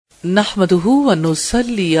نحمدہ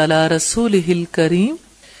ونصلی علی رسولہ الکریم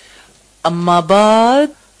اما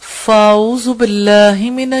بعد فاعوذ باللہ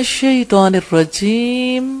من الشیطان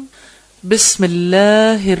الرجیم بسم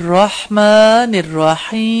اللہ الرحمن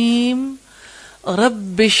الرحیم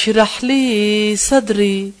رب اشرح لی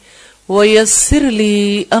صدری ویسر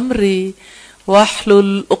لی امری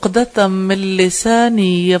واحلل عقدۃ من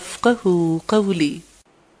لسانی یفقہوا قولی۔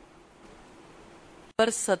 پر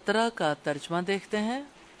 17 کا ترجمہ دیکھتے ہیں۔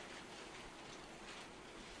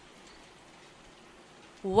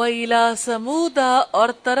 وَإِلَىٰ سَمُودَ، اور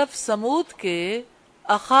طرف سمود کے،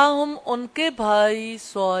 اخاہم ان کے بھائی،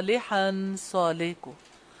 صالحاً صالح کو،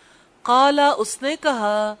 قالا اس نے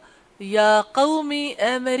کہا، یا قومی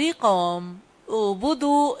اے میری قوم،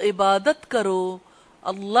 اعبدوا عبادت کرو،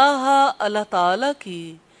 اللہ اللہ تعالی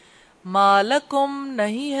کی، ما لکم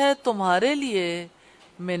نہیں ہے تمہارے لیے،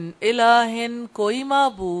 من الہ کوئی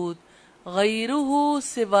معبود، غیرہ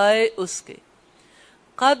سوائے اس کے،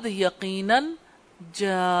 قد یقیناً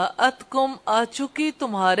جاءتکم آ چکی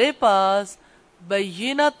تمہارے پاس،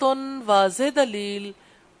 بینۃ واضح دلیل،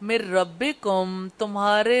 من ربکم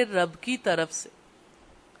تمہارے رب کی طرف سے،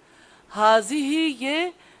 ہاذہ یہ،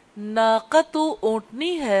 ناقۃ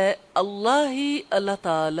اونٹنی ہے، اللہ اللہ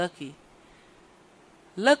تعالی کی،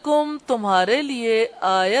 لکم تمہارے لیے،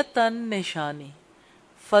 آیتن نشانی،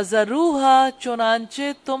 فذروہا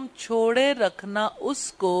چنانچہ تم چھوڑے رکھنا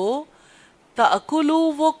اس کو، تأکلو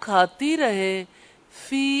وہ کھاتی رہے،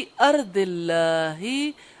 فی ارض اللہ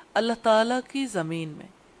اللہ تعالی کی زمین میں،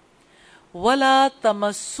 ولا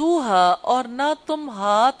تمسوہا اور نہ تم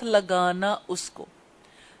ہاتھ لگانا اس کو،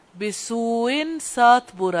 بسوء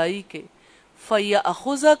ساتھ برائی کے،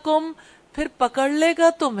 فیأخذکم پھر پکڑ لے گا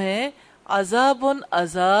تمہیں، عذاب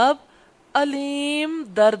عذاب، علیم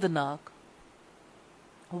دردناک،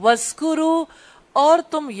 واذکروا اور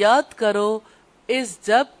تم یاد کرو، اس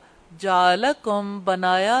جب جعلکم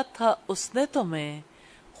بنایا تھا اس نے تمہیں،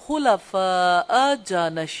 خلفاء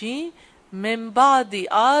جانشین، من بعد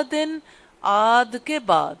عاد عاد کے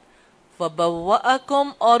بعد، وبوأکم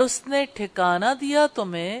اور اس نے ٹھکانہ دیا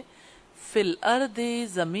تمہیں، فی الارض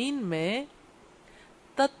زمین میں،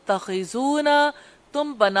 تتخذون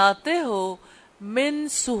تم بناتے ہو، من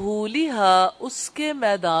سہولہا اس کے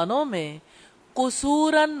میدانوں میں،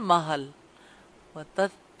 قصورا محل،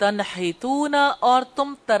 تنحتون اور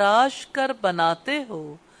تم تراش کر بناتے ہو،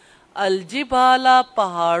 الجبال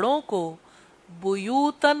پہاڑوں کو،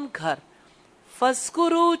 بیوتن گھر،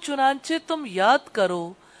 فاذکروا چنانچہ تم یاد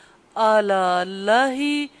کرو، آلاء اللہ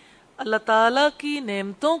اللہ تعالی کی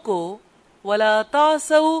نعمتوں کو، ولا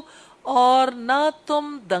تعثوا اور نہ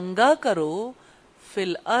تم دنگا کرو، فی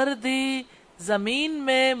الارض زمین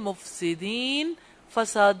میں، مفسدین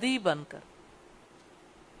فسادی بن کر۔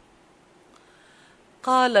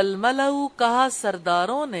 قال الملأ کہا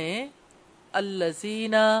سرداروں نے،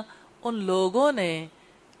 الذین ان لوگوں نے،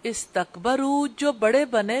 استکبروا جو بڑے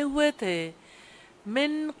بنے ہوئے تھے،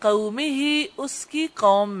 من قومہ اس کی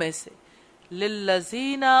قوم میں سے،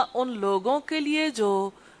 للذین ان لوگوں کے لیے جو،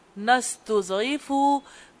 نستضعفوا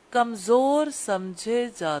کمزور سمجھے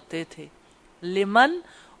جاتے تھے، لمن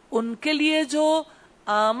ان کے لیے جو،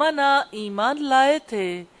 آمنا ایمان لائے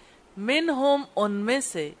تھے، منہم ان میں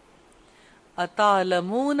سے،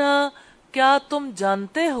 اتعلمون کیا تم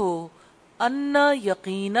جانتے ہو، انا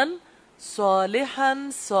یقیناً، صالحا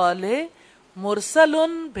صالح، مرسل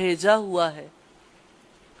بھیجا ہوا ہے،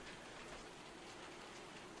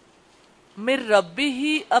 من ربہ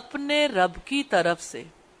اپنے رب کی طرف سے،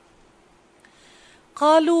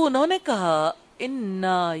 قالو انہوں نے کہا،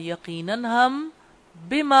 انا یقیناً ہم،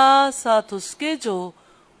 بما ساتھ اس کے جو،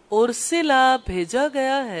 ارسلا بھیجا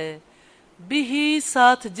گیا ہے، بہ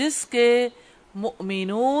ساتھ جس کے،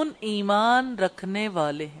 مؤمنون ایمان رکھنے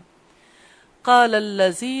والے ہیں، قال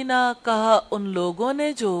الذین کہا ان لوگوں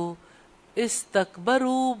نے جو،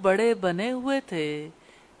 استکبروا بڑے بنے ہوئے تھے،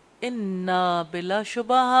 انا بلا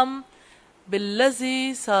شبہ ہم،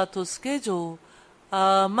 بالذی ساتھ اس کے جو،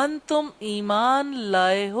 آمنتم ایمان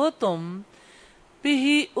لائے ہو تم،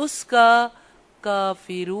 بہ اس کا،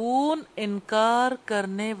 کافرون انکار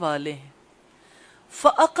کرنے والے ہیں،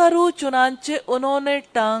 فعقروا چنانچہ انہوں نے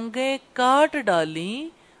ٹانگیں کاٹ ڈالیں،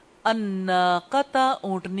 الناقۃ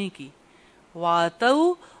اونٹنی کی،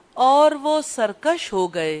 وعتوا اور وہ سرکش ہو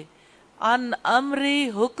گئے، عن امری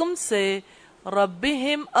حکم سے،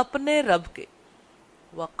 ربہم اپنے رب کے،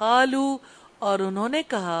 وقالوا اور انہوں نے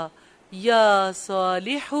کہا، یا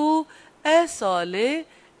صالح اے صالح،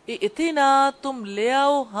 ائتنا تم لے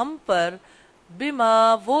آؤ ہم پر،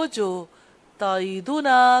 بما وہ جو،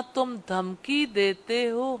 تعیدنا تم دھمکی دیتے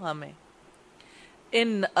ہو ہمیں،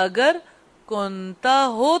 ان اگر کنتا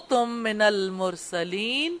ہو تم من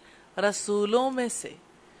المرسلین رسولوں میں سے.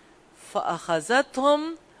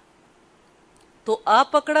 فأخذتہم تو آ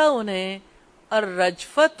پکڑا انہیں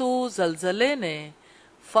الرجفت زلزلے نے.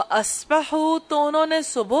 فاصبحوا تو انہوں نے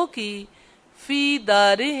صبح کی فی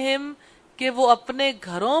دارہم کہ وہ اپنے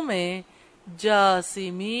گھروں میں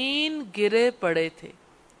جاسمین گرے پڑے تھے.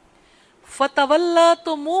 فتولا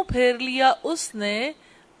تو منہ پھیر لیا اس نے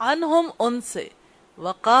عنہم ان سے.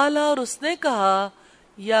 وقال اور اس نے کہا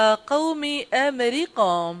یا قومی اے میری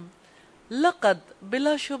قوم لقد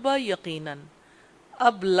بلا شبہ یقیناً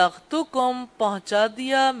ابلغتکم پہنچا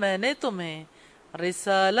دیا میں نے تمہیں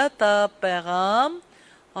رسالتا پیغام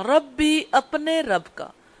ربی اپنے رب کا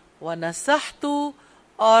ونصحت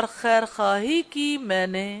اور خیر خواہی کی میں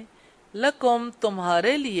نے لکم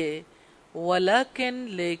تمہارے لیے ولیکن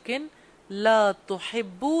لیکن لا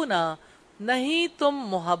تحبون نہیں تم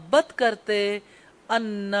محبت کرتے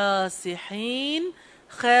الناصحین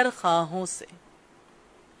خیر خواہوں سے.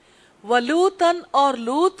 ولوطن اور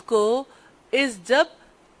لوط کو اس جب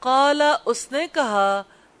قالا اس نے کہا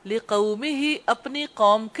لقومہ اپنی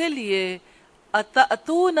قوم کے لیے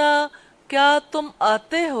اتأتون کیا تم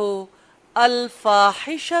آتے ہو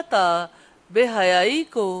الفاحشۃ بے حیائی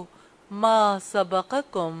کو ما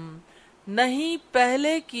سبقکم نہیں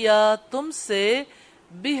پہلے کیا تم سے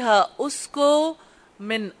بہا اس کو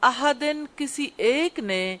من احد کسی ایک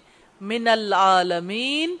نے من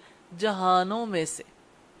العالمین جہانوں میں سے.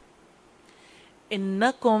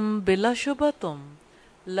 انکم بلا شبہ تم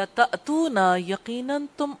لتأتون یقیناً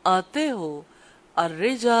تم آتے ہو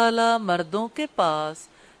الرجال مردوں کے پاس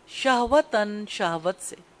شہوتاً شہوت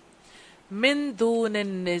سے من دون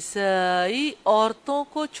النساء عورتوں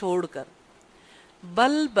کو چھوڑ کر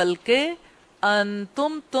بلکہ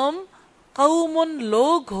انتم تم قوم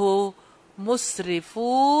لوگ ہو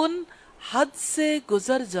مسرفون حد سے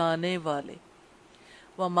گزر جانے والے.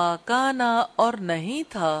 وما کانا اور نہیں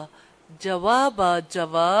تھا جواب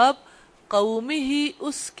قومی ہی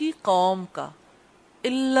اس کی قوم کا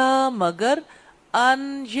الا مگر ان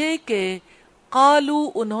یہ کہ قالو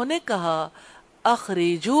انہوں نے کہا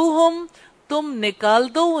اخرجوہم تم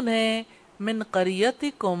نکال دو انہیں من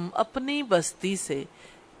قریتکم اپنی بستی سے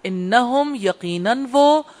انہم یقیناً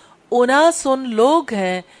وہ اناسن لوگ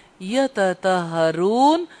ہیں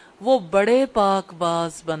یتطہرون وہ بڑے پاک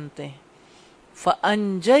باز بنتے ہیں.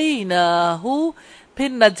 فانجیناہ پھر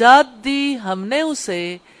نجات دی ہم نے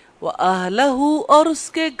اسے واہلہ اور اس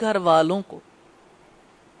کے گھر والوں کو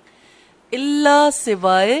الا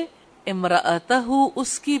سوائے امرأتہ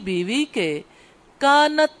اس کی بیوی کے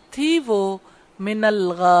کانت تھی وہ من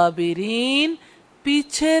الغابرین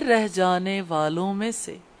پیچھے رہ جانے والوں میں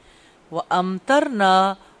سے. وامطرنا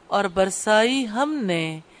اور برسائی ہم نے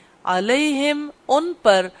علیہم ان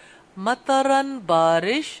پر مطرن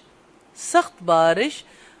بارش سخت بارش.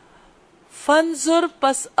 فانظر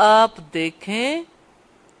پس آپ دیکھیں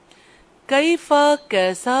کیفا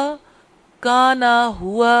کیسا کانا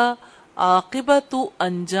ہوا عاقبت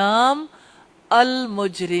انجام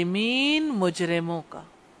المجرمین مجرموں کا.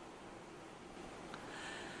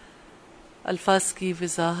 الفاظ کی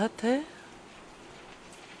وضاحت ہے.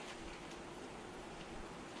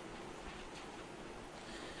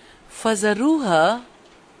 فذروہا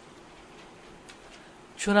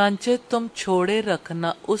چنانچہ تم چھوڑے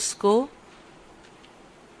رکھنا اس کو.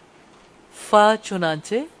 فا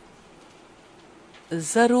چنانچہ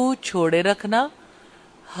ذرو چھوڑے رکھنا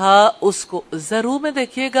ہا اس کو. ذرو میں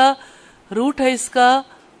دیکھیے گا روٹ ہے اس کا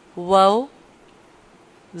واو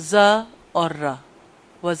زا اور را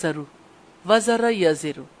وزرو وزر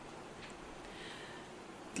یزرو.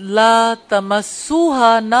 لا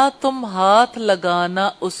تمسوہا نہ تم ہاتھ لگانا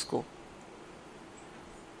اس کو.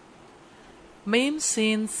 میم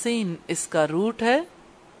سین سین اس کا روٹ ہے.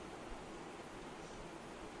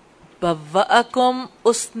 بوأکم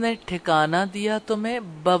اس نے ٹھکانہ دیا تمہیں.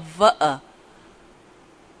 بوأ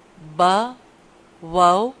با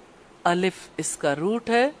واو الف اس کا روٹ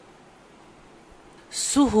ہے.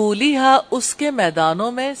 سہولیہا اس کے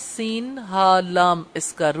میدانوں میں. سین ہا لام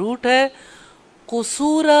اس کا روٹ ہے.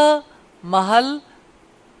 قصورا محل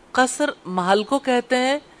قصر محل کو کہتے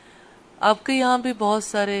ہیں. آپ کے یہاں بھی بہت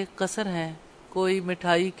سارے قصر ہیں. کوئی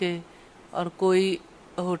مٹھائی کے اور کوئی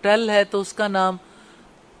ہوٹل ہے تو اس کا نام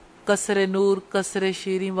قصر نور قصر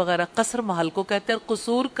شیریں وغیرہ قصر محل کو کہتے ہیں. اور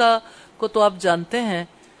قصور کا کو تو آپ جانتے ہیں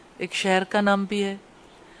ایک شہر کا نام بھی ہے.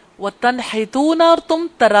 وَتَنْحِتُونَ اور تم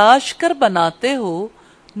تراش کر بناتے ہو.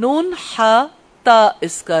 نون ہا تا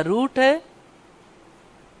اس کا روٹ ہے.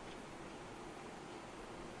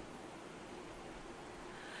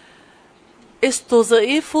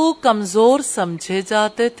 इस्तुज़ईफ़ु कमजोर समझे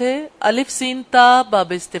जाते थे। अलिफ सीन ता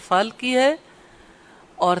बाब इस्तिफाल की है,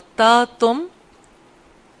 और ता तुम,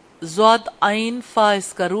 ज़्वाद आइन फा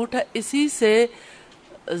इसका रूट है, इसी से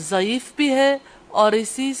ज़ईफ भी है और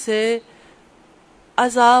इसी से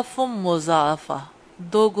अज़ाफ मुज़ाफ़ा,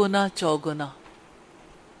 दो गुना चौगुना।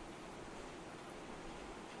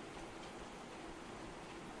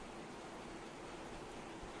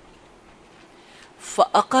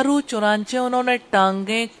 फ़अक़रू चुनांचे उन्होंने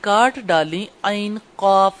टांगे काट डाली, आइन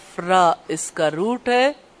क़ाफ़ रा इसका रूट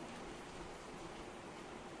है।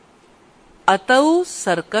 अतऊ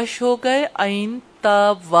सरकश हो गए, आइन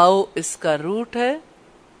ता वाओ इसका रूट है।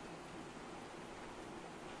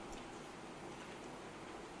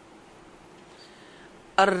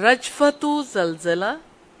 अर्रजफतु जलजला,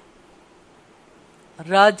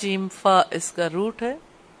 राजीम फा इसका रूट है।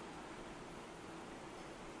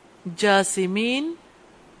 जासिमीन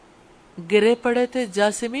गिरे पड़े थे।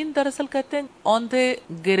 जासिमीन दरअसल कहते हैं औंधे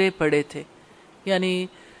गिरे पड़े थे, यानी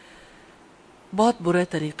बहुत बुरे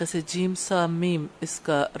तरीके से। जीम सा मीम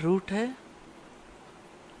इसका रूट है।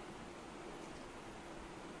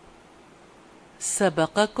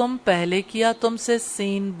 सबक़कुम पहले किया तुमसे,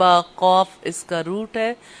 सीन बा क़ाफ इसका रूट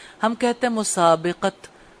है। हम कहते हैं मुसाबिक़त,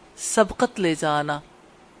 सबक़त ले जाना।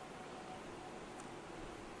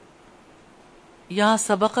 यहां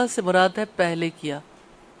सबक़ा से मुराद है पहले किया।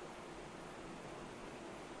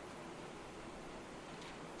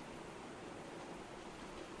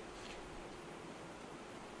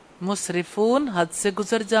 मुसरिफून हद से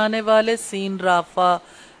गुजर जाने वाले, सीन राफा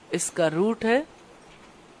इसका रूट है।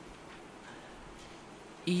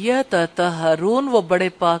 यह ततहरून वो बड़े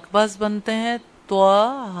पाकबाज बनते हैं,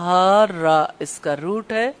 त्वा इसका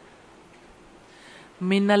रूट है।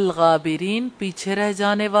 मिनल गाबिरीन पीछे रह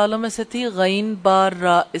जाने वालों में से थी, गईन बार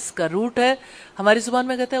रा इसका रूट है। हमारी जुबान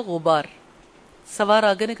में कहते हैं गुबार, सवार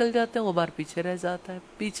आगे निकल जाते हैं, गुबार पीछे रह जाता है।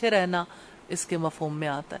 पीछे रहना इसके मफहूम में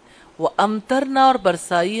आता है। वो अमतरना और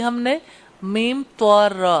बरसाई हमने, मीम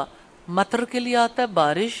त्वार रा मतर के लिए आता है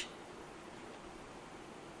बारिश।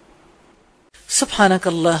 सुब्हानक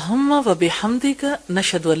अल्लाहुम्मा व बिहम्दिका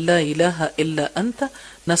नशहदु अल्ला इलाहा इल्ला अंता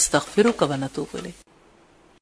नस्तगफिरुका व नतूबु इलैक।